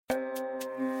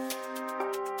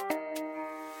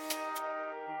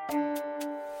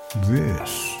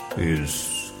This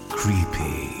is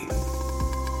Creepy,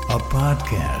 a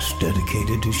podcast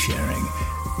dedicated to sharing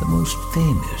the most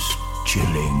famous,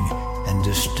 chilling, and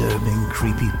disturbing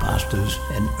creepypastas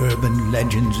and urban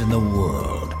legends in the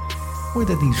world.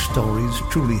 Whether these stories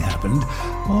truly happened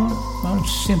or are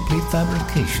simply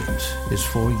fabrications is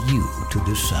for you to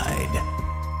decide.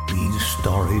 These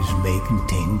stories may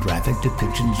contain graphic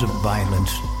depictions of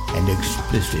violence and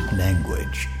explicit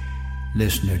language.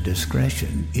 Listener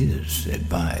discretion is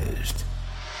advised.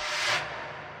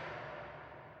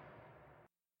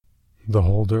 The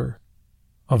Holder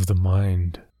of the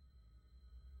Mind.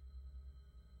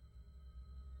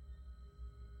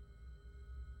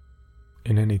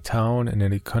 In any town, in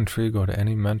any country, go to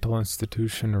any mental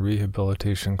institution or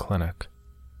rehabilitation clinic.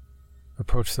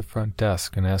 Approach the front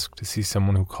desk and ask to see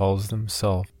someone who calls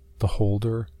themselves the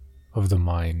Holder of the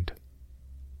Mind.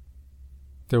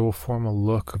 There will form a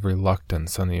look of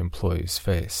reluctance on the employee's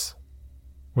face,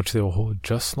 which they will hold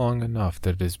just long enough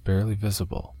that it is barely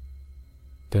visible.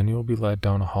 Then you will be led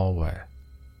down a hallway,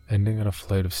 ending at a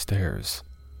flight of stairs.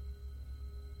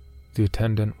 The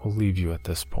attendant will leave you at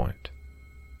this point.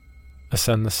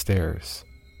 Ascend the stairs.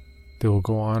 They will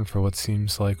go on for what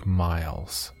seems like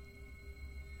miles.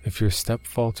 If your step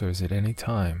falters at any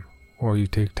time, or you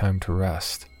take time to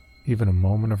rest, even a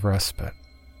moment of respite,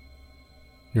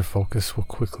 your focus will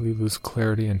quickly lose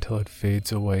clarity until it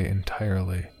fades away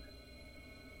entirely.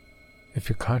 If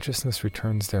your consciousness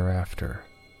returns thereafter,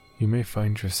 you may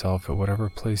find yourself at whatever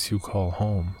place you call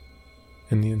home,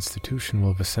 and the institution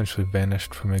will have essentially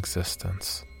vanished from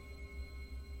existence.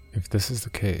 If this is the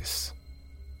case,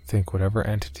 think whatever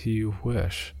entity you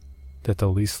wish that the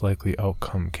least likely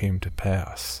outcome came to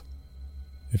pass.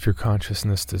 If your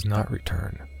consciousness does not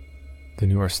return, then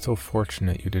you are still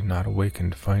fortunate you did not awaken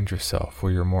to find yourself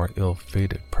where your more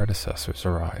ill-fated predecessors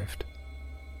arrived.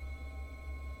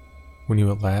 When you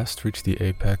at last reach the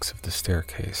apex of the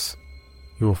staircase,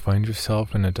 you will find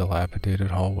yourself in a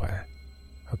dilapidated hallway,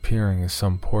 appearing as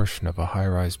some portion of a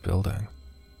high-rise building.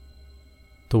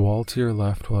 The wall to your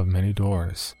left will have many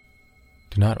doors.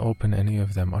 Do not open any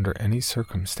of them under any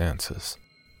circumstances,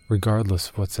 regardless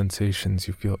of what sensations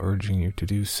you feel urging you to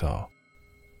do so.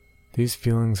 These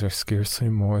feelings are scarcely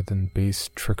more than base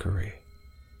trickery.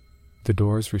 The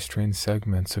doors restrain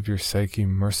segments of your psyche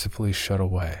mercifully shut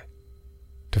away.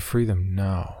 To free them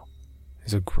now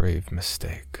is a grave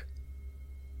mistake.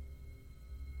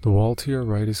 The wall to your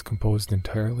right is composed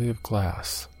entirely of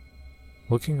glass.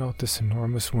 Looking out this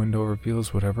enormous window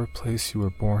reveals whatever place you were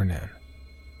born in,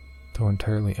 though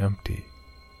entirely empty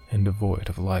and devoid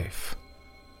of life.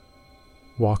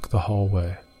 Walk the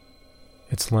hallway.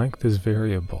 Its length is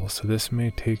variable, so this may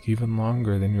take even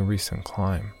longer than your recent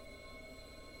climb.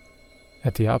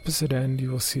 At the opposite end, you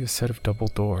will see a set of double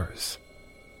doors.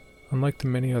 Unlike the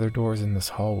many other doors in this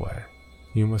hallway,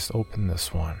 you must open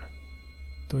this one,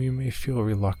 though you may feel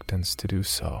reluctance to do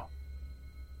so.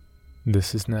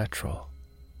 This is natural.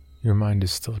 Your mind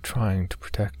is still trying to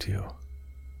protect you.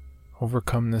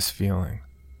 Overcome this feeling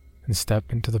and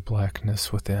step into the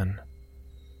blackness within.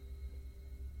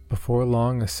 Before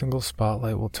long, a single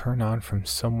spotlight will turn on from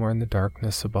somewhere in the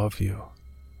darkness above you,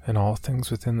 and all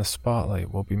things within the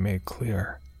spotlight will be made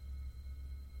clear.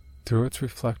 Through its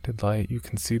reflected light, you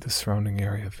can see the surrounding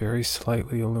area very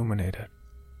slightly illuminated.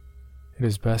 It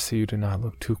is best that you do not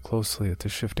look too closely at the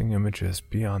shifting images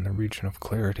beyond the region of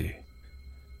clarity.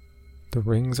 The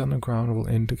rings on the ground will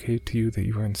indicate to you that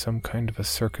you are in some kind of a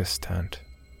circus tent,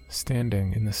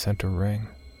 standing in the center ring.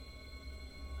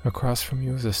 Across from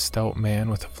you is a stout man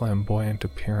with a flamboyant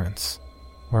appearance,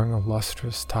 wearing a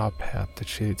lustrous top hat that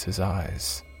shades his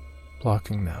eyes,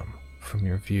 blocking them from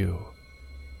your view.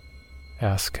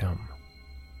 Ask him,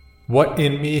 "What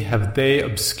in me have they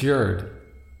obscured?"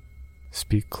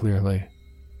 Speak clearly,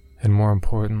 and more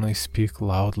importantly, speak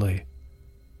loudly.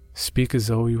 Speak as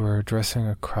though you are addressing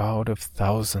a crowd of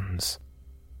thousands,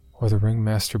 or the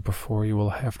ringmaster before you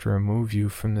will have to remove you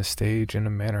from the stage in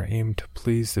a manner aimed to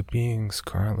please the beings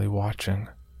currently watching.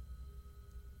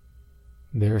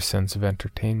 Their sense of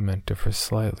entertainment differs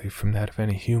slightly from that of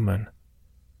any human.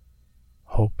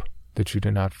 Hope that you do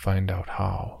not find out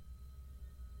how.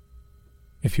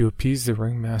 If you appease the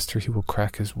ringmaster, he will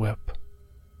crack his whip.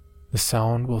 The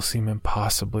sound will seem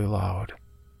impossibly loud,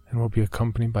 and will be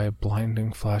accompanied by a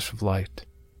blinding flash of light.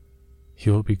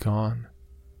 He will be gone,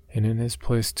 and in his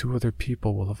place 2 other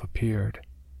people will have appeared.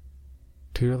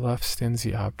 To your left stands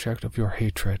the object of your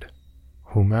hatred,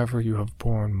 whomever you have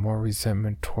borne more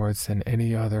resentment towards than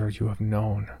any other you have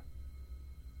known.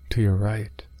 To your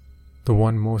right, the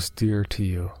one most dear to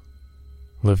you.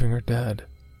 Living or dead,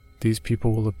 these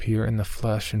people will appear in the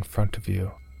flesh in front of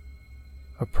you.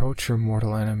 Approach your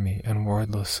mortal enemy, and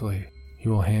wordlessly, he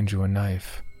will hand you a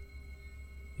knife.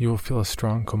 You will feel a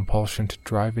strong compulsion to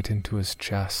drive it into his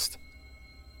chest.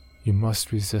 You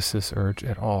must resist this urge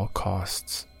at all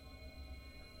costs.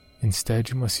 Instead,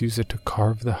 you must use it to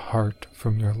carve the heart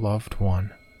from your loved one.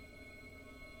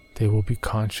 They will be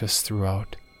conscious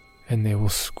throughout, and they will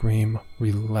scream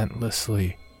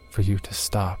relentlessly for you to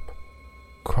stop,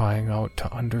 crying out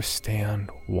to understand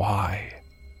why.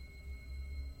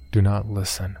 Do not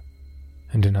listen,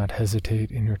 and do not hesitate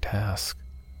in your task,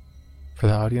 for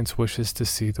the audience wishes to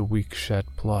see the weak shed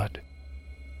blood,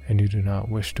 and you do not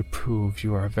wish to prove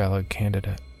you are a valid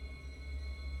candidate.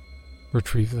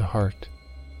 Retrieve the heart,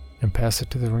 and pass it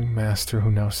to the ringmaster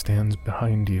who now stands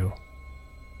behind you.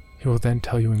 He will then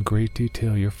tell you in great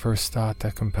detail your first thought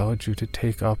that compelled you to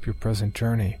take up your present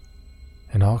journey,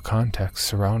 and all context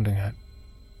surrounding it.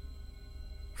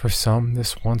 For some,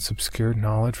 this once obscured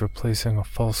knowledge replacing a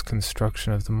false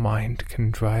construction of the mind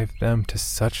can drive them to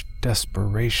such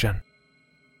desperation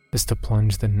as to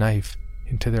plunge the knife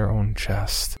into their own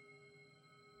chest.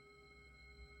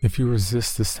 If you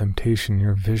resist this temptation,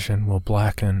 your vision will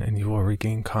blacken and you will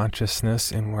regain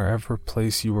consciousness in wherever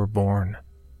place you were born.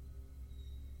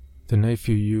 The knife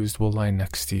you used will lie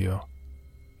next to you.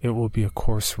 It will be a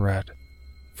coarse red,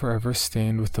 forever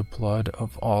stained with the blood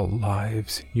of all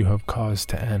lives you have caused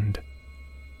to end.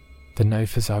 The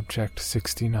knife is object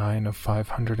 69 of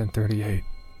 538.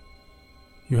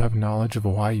 You have knowledge of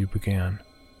why you began.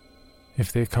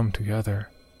 If they come together,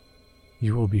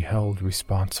 you will be held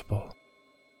responsible.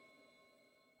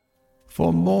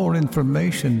 For more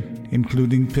information,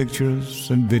 including pictures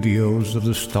and videos of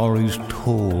the stories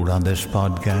told on this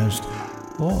podcast,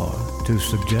 or to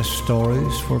suggest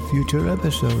stories for future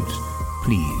episodes,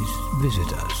 please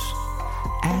visit us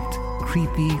at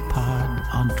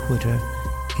CreepyPod on Twitter,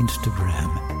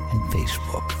 Instagram, and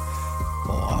Facebook,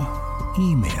 or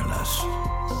email us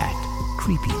at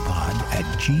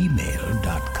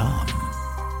creepypod@gmail.com.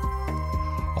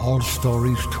 All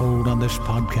stories told on this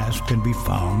podcast can be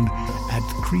found at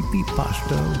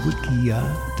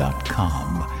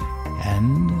creepypastawikia.com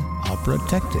and are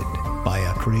protected by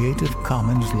a Creative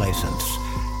Commons license.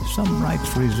 Some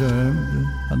rights reserved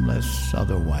unless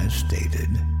otherwise stated.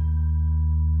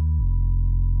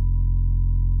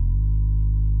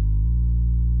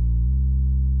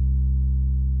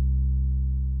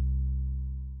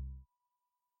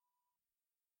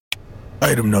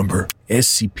 Item number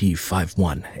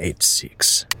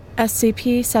SCP-5186.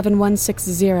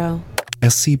 SCP-7160.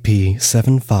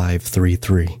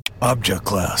 SCP-7533. Object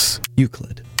Class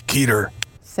Euclid. Keter.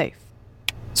 Safe.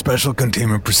 Special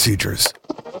Containment Procedures.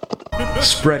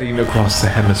 Spreading across the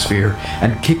hemisphere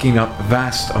and kicking up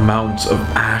vast amounts of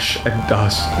ash and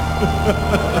dust.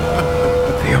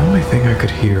 The only thing I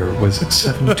could hear was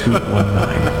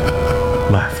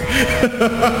 7219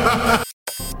 laughing.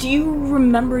 Do you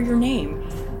remember your name?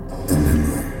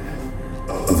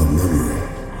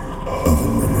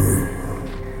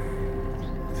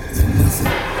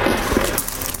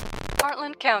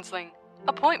 Heartland Counseling.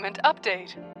 Appointment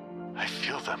update. I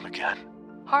feel them again.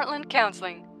 Heartland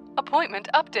Counseling. Appointment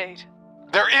update.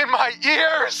 They're in my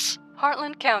ears!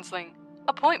 Heartland Counseling.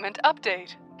 Appointment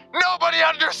update. Nobody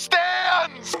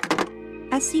understands!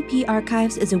 SCP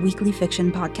Archives is a weekly fiction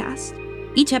podcast.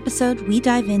 Each episode, we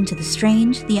dive into the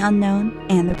strange, the unknown,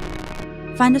 and the...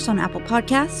 Find us on Apple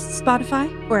Podcasts,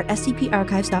 Spotify, or at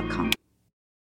scparchives.com.